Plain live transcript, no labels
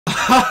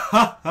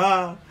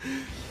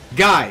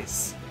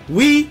Guys,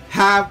 we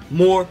have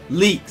more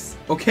leaks,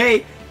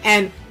 okay?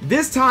 And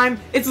this time,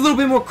 it's a little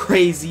bit more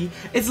crazy.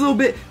 It's a little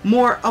bit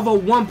more of a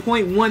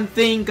 1.1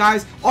 thing,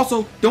 guys.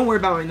 Also, don't worry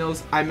about my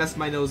nose. I messed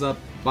my nose up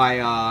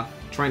by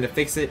trying to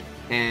fix it.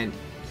 And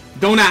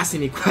don't ask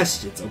any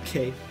questions,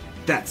 okay?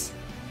 That's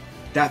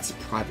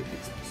private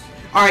business.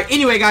 Alright,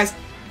 anyway, guys.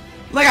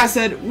 Like I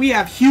said, we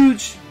have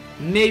huge,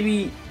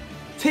 maybe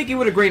take it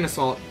with a grain of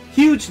salt,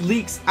 huge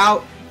leaks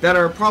out that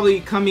are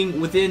probably coming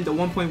within the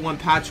 1.1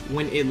 patch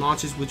when it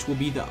launches, which will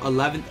be the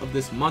 11th of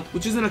this month,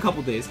 which is in a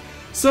couple days.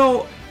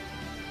 So,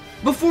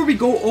 before we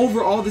go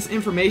over all this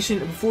information,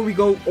 before we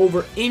go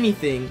over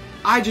anything,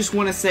 I just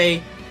want to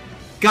say,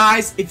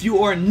 guys, if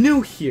you are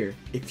new here,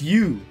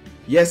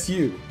 yes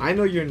you, I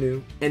know you're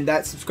new, and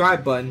that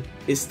subscribe button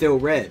is still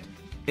red,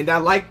 and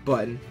that like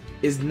button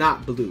is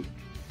not blue,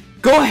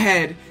 go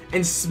ahead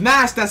and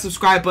smash that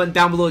subscribe button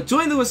down below.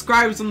 Join the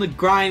subscribers on the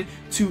grind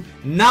to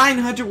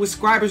 900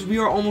 subscribers. We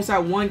are almost at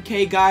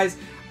 1K, guys.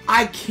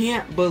 I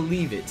can't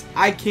believe it.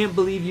 I can't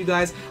believe you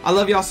guys. I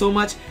love y'all so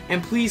much,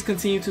 and please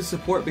continue to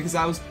support, because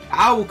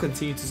I will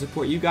continue to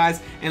support you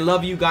guys and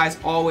love you guys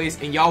always,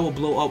 and y'all will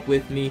blow up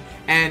with me.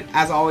 And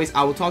as always,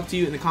 I will talk to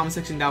you in the comment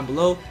section down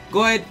below.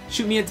 Go ahead,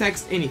 shoot me a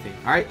text, anything.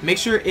 All right, make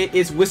sure it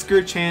is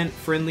Whisker Chan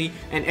friendly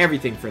and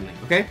everything friendly.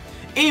 Okay.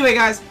 Anyway,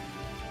 guys,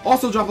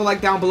 also drop a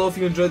like down below if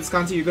you enjoyed this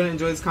content. You're gonna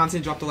enjoy this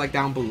content. Drop the like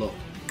down below.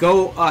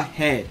 Go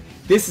ahead.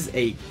 This is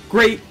a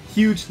great,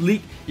 huge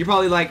leak. You're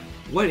probably like,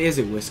 what is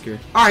it, Whisker?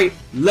 Alright,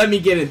 let me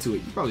get into it.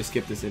 You probably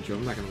skipped this intro,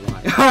 I'm not gonna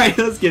lie. Alright,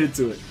 let's get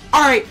into it.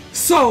 Alright,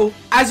 so,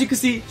 as you can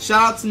see,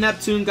 shout out to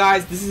Neptune,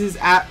 guys. This is his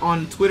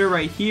on Twitter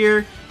right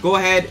here. Go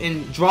ahead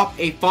and drop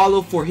a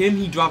follow for him.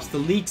 He drops the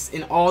leaks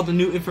and all the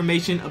new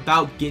information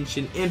about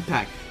Genshin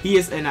Impact. He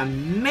is an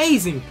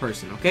amazing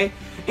person, okay?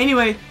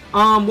 Anyway,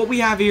 what we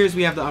have here is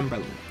we have the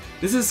umbrella.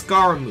 This is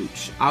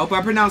Scaramouche. I hope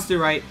I pronounced it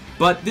right,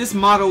 but this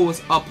model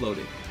was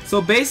uploaded.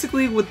 So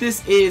basically what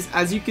this is,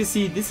 as you can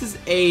see, this is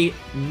a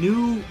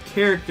new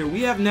character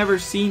we have never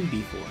seen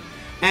before.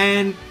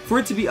 And for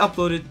it to be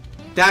uploaded,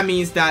 that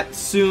means that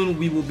soon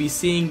we will be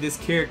seeing this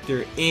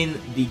character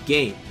in the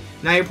game.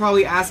 Now you're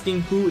probably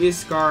asking, who is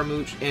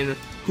Scaramouche, and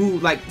who,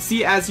 like,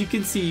 see, as you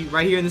can see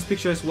right here in this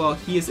picture as well,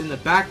 he is in the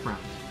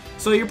background.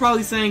 So you're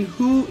probably saying,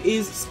 who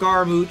is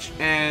Scaramouche,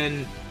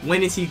 and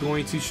when is he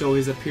going to show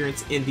his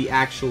appearance in the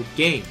actual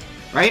game,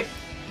 right?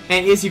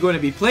 And is he going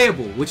to be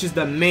playable, which is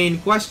the main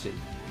question.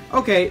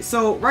 Okay,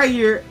 so right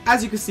here,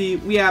 as you can see,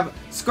 we have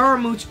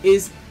Scaramouche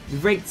is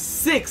ranked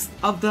 6th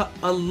of the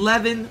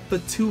 11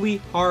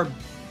 Fatui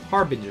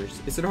Harbingers.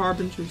 Is it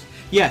Harbingers?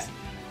 Yes.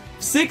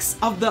 6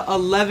 of the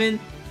 11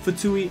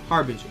 Fatui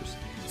Harbingers.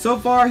 So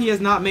far, he has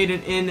not made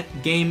an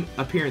in-game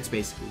appearance,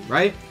 basically,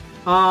 right?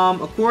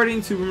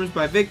 According to rumors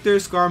by Victor,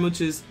 Scaramouche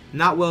is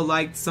not well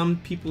liked. Some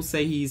people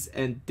say he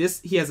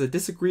has a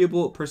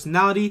disagreeable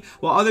personality,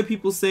 while other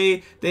people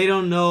say they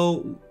don't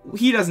know,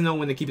 he doesn't know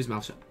when to keep his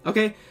mouth shut.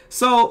 Okay,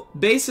 so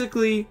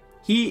basically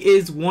he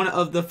is one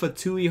of the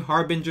Fatui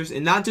Harbingers,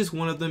 and not just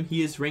one of them,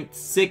 he is ranked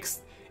 6th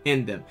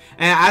in them.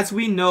 And as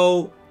we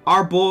know,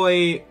 our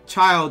boy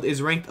Child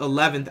is ranked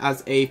 11th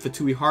as a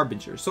Fatui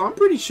Harbinger. So I'm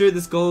pretty sure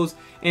this goes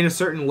in a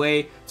certain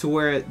way to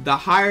where the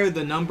higher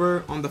the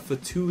number on the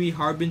Fatui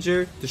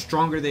Harbinger, the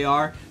stronger they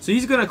are. So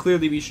he's going to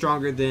clearly be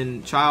stronger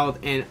than Child,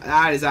 and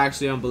that is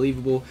actually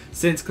unbelievable,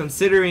 since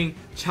considering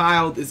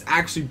Child is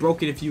actually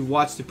broken if you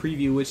watch the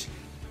preview, which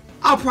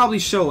I'll probably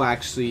show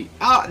actually.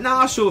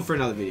 I'll show it for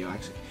another video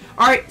actually.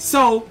 Alright,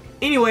 so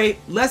anyway,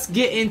 let's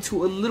get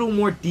into a little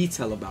more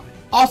detail about it.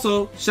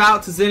 Also, shout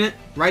out to Zenit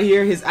right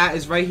here. His @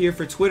 is right here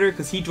for Twitter,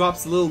 because he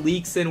drops little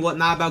leaks and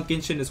whatnot about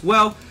Genshin as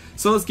well.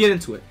 So let's get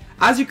into it.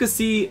 As you can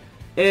see,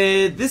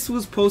 this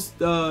was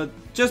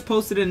just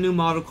posted a new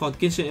model called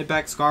Genshin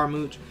Impact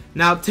Scaramouche.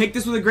 Now, take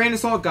this with a grain of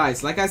salt,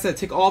 guys. Like I said,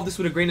 take all of this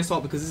with a grain of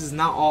salt, because this is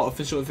not all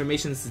official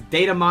information. This is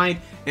data mined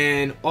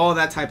and all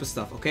that type of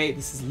stuff, okay?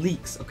 This is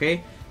leaks,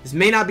 okay? This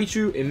may not be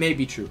true, it may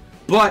be true,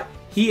 but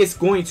he is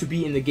going to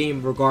be in the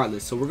game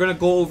regardless. So we're going to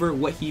go over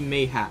what he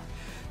may have.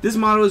 This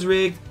model is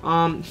rigged.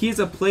 He is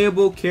a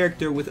playable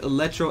character with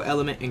Electro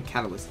Element and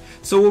Catalyst.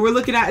 So what we're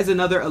looking at is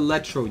another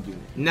Electro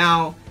unit.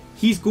 Now,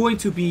 he's going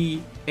to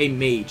be a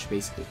mage,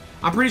 basically.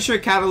 I'm pretty sure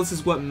Catalyst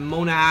is what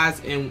Mona has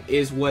and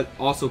is what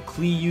also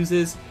Klee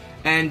uses.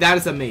 And that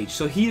is a mage.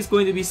 So he is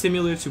going to be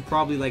similar to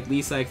probably like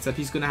Lisa, except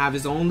he's going to have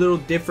his own little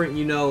different,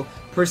 you know,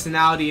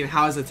 personality and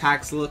how his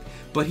attacks look.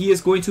 But he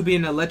is going to be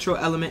an Electro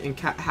Element and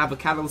have a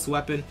Catalyst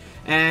weapon.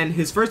 And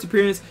his first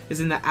appearance is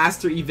in the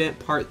Aster event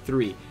part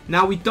 3.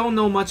 Now, we don't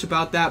know much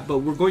about that, but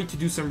we're going to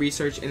do some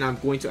research, and I'm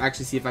going to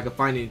actually see if I can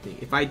find anything.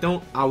 If I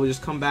don't, I will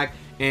just come back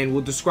and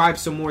we'll describe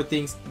some more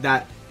things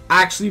that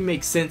actually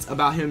make sense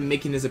about him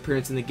making his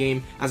appearance in the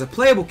game as a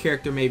playable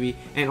character maybe,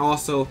 and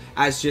also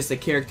as just a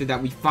character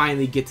that we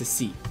finally get to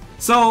see.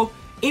 So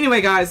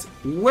anyway, guys,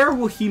 where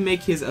will he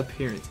make his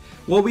appearance?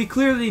 Well, we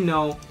clearly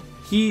know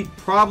he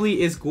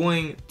probably is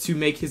going to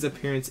make his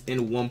appearance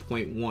in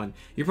 1.1.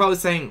 You're probably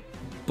saying,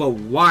 but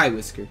why,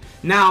 Whisker?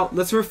 Now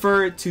let's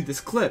refer to this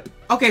clip.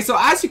 Okay, so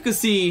as you can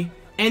see,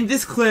 in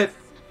this clip,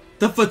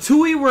 the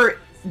Fatui were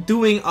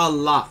doing a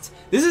lot.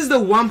 This is the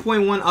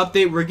 1.1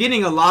 update. We're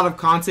getting a lot of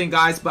content,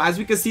 guys, but as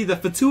we can see, the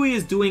Fatui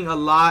is doing a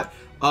lot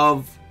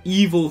of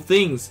evil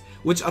things,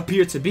 which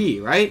appear to be,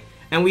 right?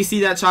 And we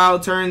see that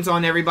child turns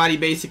on everybody,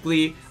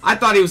 basically. I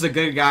thought he was a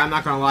good guy, I'm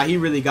not gonna lie. He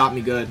really got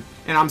me good,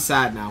 and I'm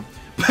sad now.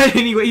 But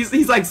anyway,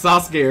 he's like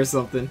Sasuke or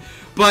something.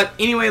 But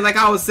anyway, like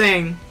I was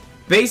saying,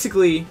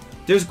 basically,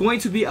 there's going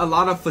to be a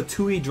lot of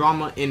Fatui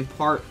drama in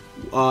part,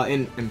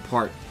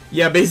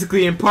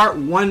 basically in part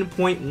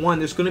 1.1,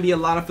 there's going to be a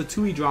lot of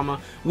Fatui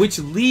drama, which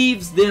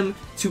leaves them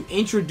to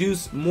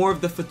introduce more of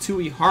the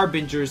Fatui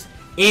Harbingers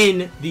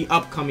in the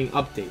upcoming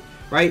update,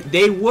 right?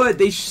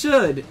 They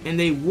should, and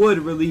they would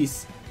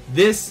release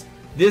this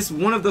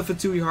one of the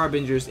Fatui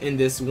Harbingers in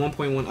this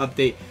 1.1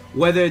 update,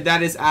 whether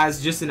that is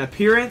as just an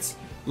appearance,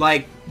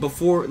 like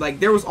before, like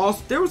there was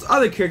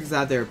other characters that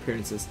had their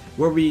appearances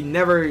where we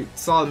never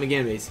saw them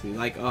again, basically,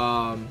 like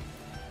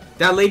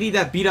that lady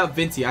that beat up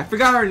Venti. I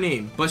forgot her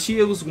name, but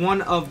she was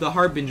one of the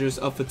Harbingers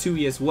of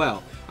Fatui as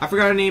well. I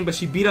forgot her name, but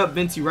she beat up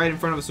Venti right in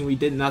front of us and we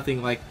did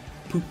nothing, like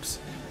poops.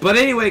 But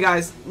anyway,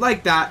 guys,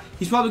 like that,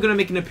 he's probably going to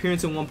make an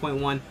appearance in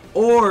 1.1,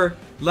 or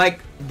like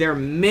there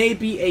may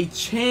be a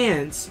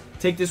chance,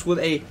 take this with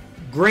a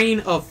grain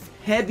of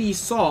heavy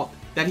salt,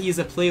 that he is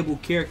a playable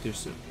character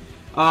soon.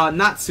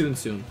 Not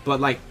soon, but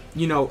like,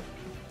 you know,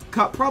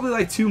 probably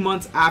like 2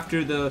 months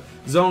after the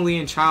Zhongli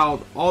and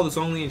Child, all the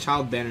Zhongli and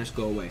Child banners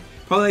go away.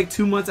 Probably like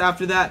 2 months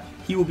after that,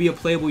 he will be a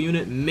playable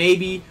unit.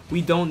 Maybe,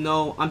 we don't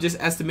know. I'm just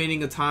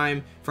estimating a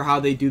time for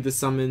how they do the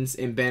summons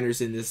and banners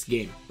in this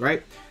game,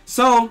 right?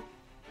 So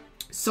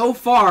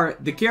far,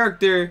 the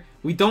character,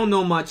 we don't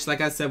know much. Like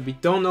I said, we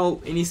don't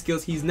know any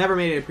skills. He's never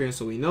made an appearance,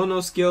 so we know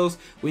no skills.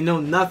 We know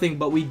nothing,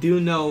 but we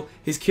do know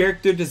his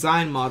character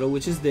design model,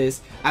 which is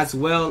this, as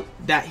well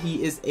that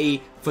he is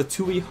a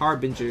Fatui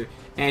Harbinger,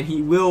 and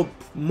he will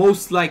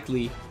most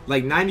likely,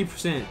 like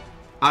 90%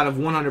 out of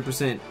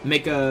 100%,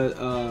 make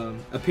a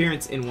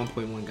appearance in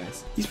 1.1,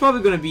 guys. He's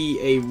probably gonna be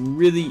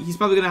he's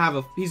gonna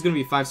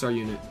be a 5-star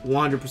unit,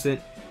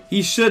 100%.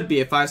 He should be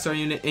a 5-star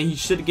unit, and he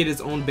should get his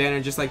own banner,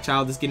 just like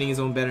Child is getting his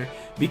own banner,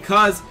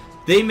 because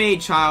they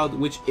made Child,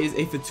 which is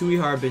a Fatui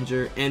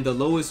Harbinger, and the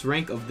lowest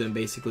rank of them,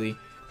 basically.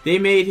 They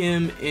made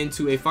him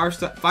into a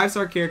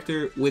 5-star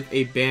character with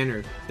a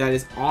banner that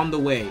is on the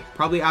way,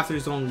 probably after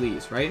his own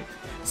leaves, right?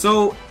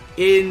 So,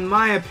 in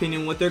my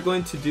opinion, what they're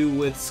going to do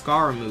with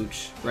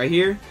Scaramouche, right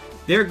here,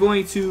 they're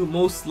going to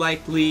most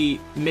likely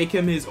make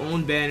him his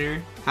own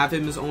banner, have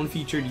him his own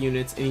featured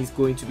units, and he's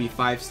going to be a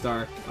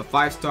 5-star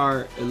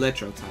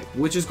Electro type,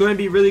 which is going to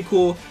be really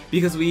cool,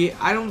 because we do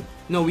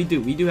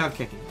have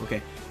Kekin,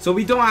 okay. So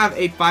we don't have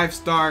a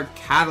 5-star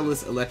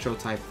Catalyst Electro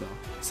type though.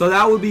 So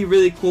that would be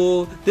really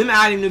cool. Them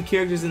adding new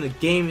characters in the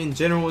game in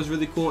general is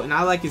really cool, and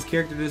I like his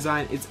character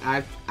design. It's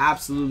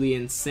absolutely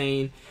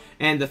insane.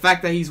 And the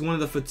fact that he's one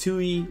of the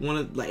Fatui,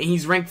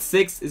 he's ranked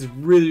 6 is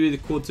really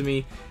cool to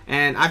me.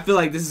 And I feel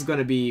like this is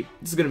gonna be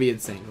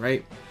insane,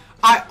 right?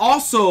 I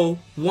also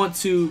want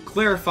to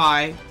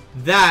clarify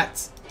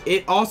that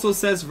it also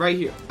says right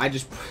here.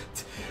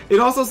 It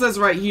also says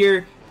right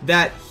here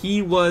that he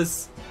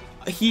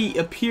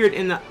appeared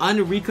in the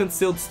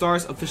Unreconciled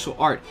Stars official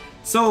art.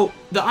 So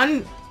the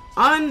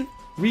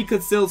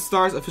Unreconciled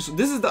Stars official.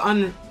 This is the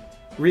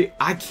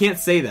I can't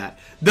say that.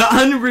 The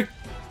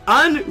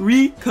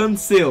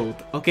Unreconciled,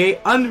 okay?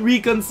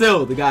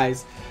 Unreconciled,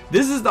 guys.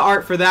 This is the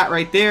art for that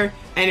right there.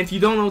 And if you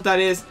don't know what that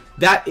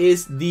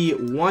is the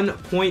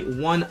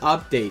 1.1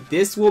 update.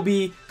 This will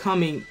be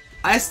coming,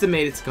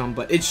 estimated to come,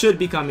 but it should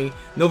be coming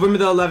November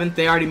the 11th.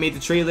 They already made the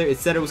trailer. It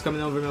said it was coming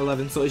November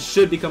 11th, so it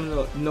should be coming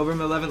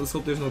November 11th. Let's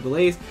hope there's no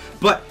delays.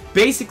 But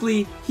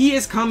basically, he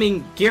is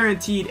coming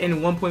guaranteed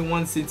in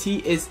 1.1, since he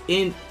is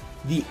in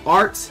the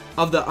art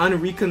of the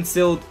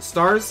Unreconciled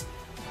Stars.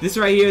 This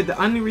right here, the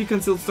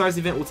Unreconciled Stars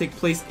event will take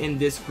place in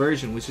this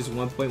version, which is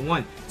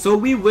 1.1. So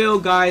we will,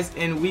 guys,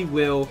 and we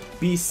will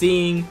be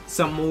seeing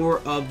some more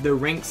of the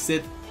rank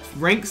 6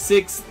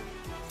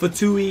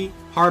 Fatui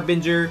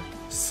Harbinger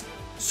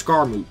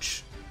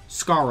Scaramouche.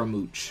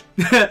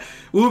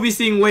 We'll be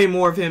seeing way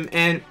more of him,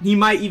 and he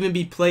might even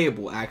be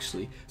playable,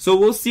 actually. So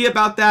we'll see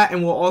about that,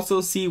 and we'll also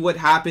see what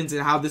happens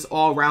and how this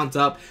all rounds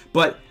up.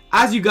 But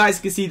as you guys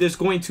can see, there's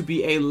going to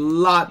be a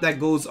lot that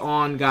goes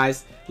on,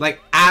 guys.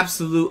 Like,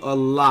 absolute a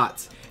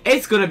lot.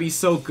 It's gonna be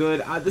so good.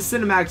 The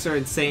cinematics are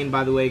insane,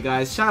 by the way,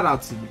 guys. Shout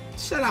out to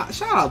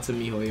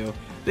MiHoYo.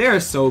 They are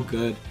so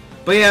good.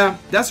 But yeah,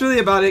 that's really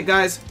about it,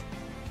 guys.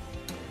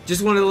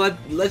 Just wanted to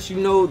let you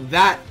know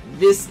that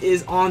this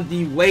is on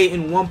the way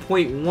in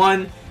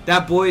 1.1.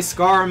 That boy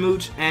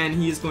Scaramouche, and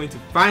he is going to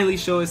finally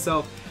show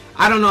himself.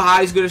 I don't know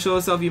how he's going to show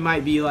himself. He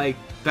might be like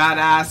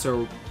badass,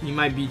 or he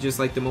might be just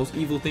like the most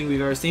evil thing we've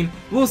ever seen.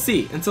 We'll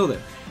see until then.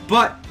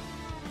 But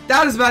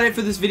that is about it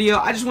for this video.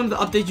 I just wanted to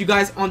update you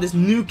guys on this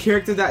new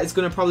character that is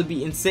going to probably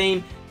be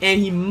insane,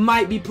 and he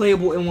might be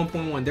playable in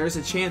 1.1. There's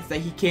a chance that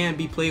he can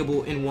be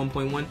playable in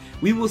 1.1.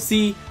 We will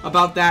see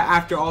about that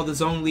after all the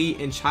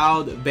Zhongli and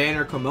Child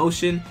banner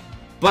commotion.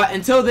 But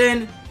until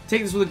then,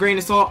 take this with a grain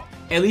of salt.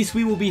 At least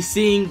we will be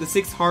seeing the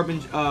 6th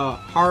Harbinger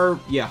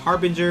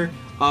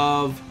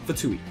of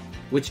Fatui,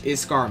 which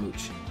is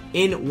Scaramouche,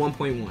 in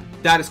 1.1.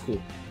 That is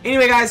cool.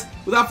 Anyway, guys,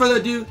 without further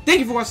ado, thank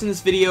you for watching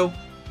this video.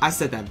 I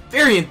said that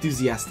very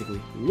enthusiastically.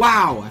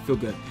 Wow, I feel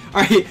good.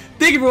 Alright,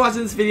 thank you for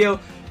watching this video.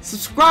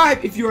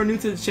 Subscribe if you are new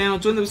to the channel.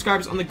 Join the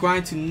subscribers on the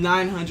grind to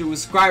 900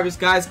 subscribers.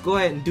 Guys, go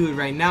ahead and do it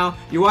right now.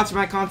 You're watching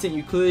my content,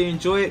 you clearly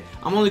enjoy it.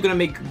 I'm only going to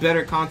make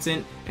better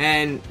content,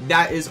 and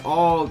that is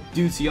all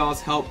due to y'all's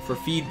help for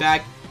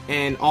feedback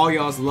and all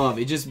y'all's love.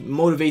 It just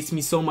motivates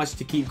me so much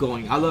to keep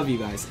going. I love you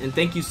guys, and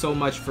thank you so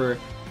much for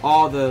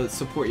all the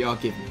support y'all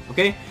give me,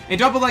 okay? And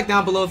drop a like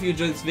down below if you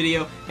enjoyed this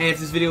video, and if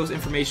this video was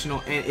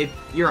informational, and if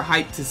you're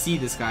hyped to see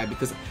this guy,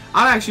 because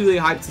I'm actually really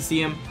hyped to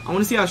see him. I want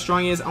to see how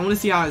strong he is. I want to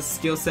see how his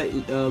skill set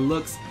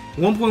looks.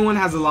 1.1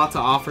 has a lot to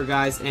offer,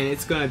 guys, and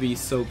it's gonna be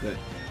so good.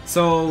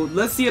 So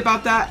let's see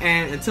about that,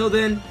 and until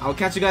then, I'll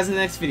catch you guys in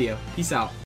the next video. Peace out.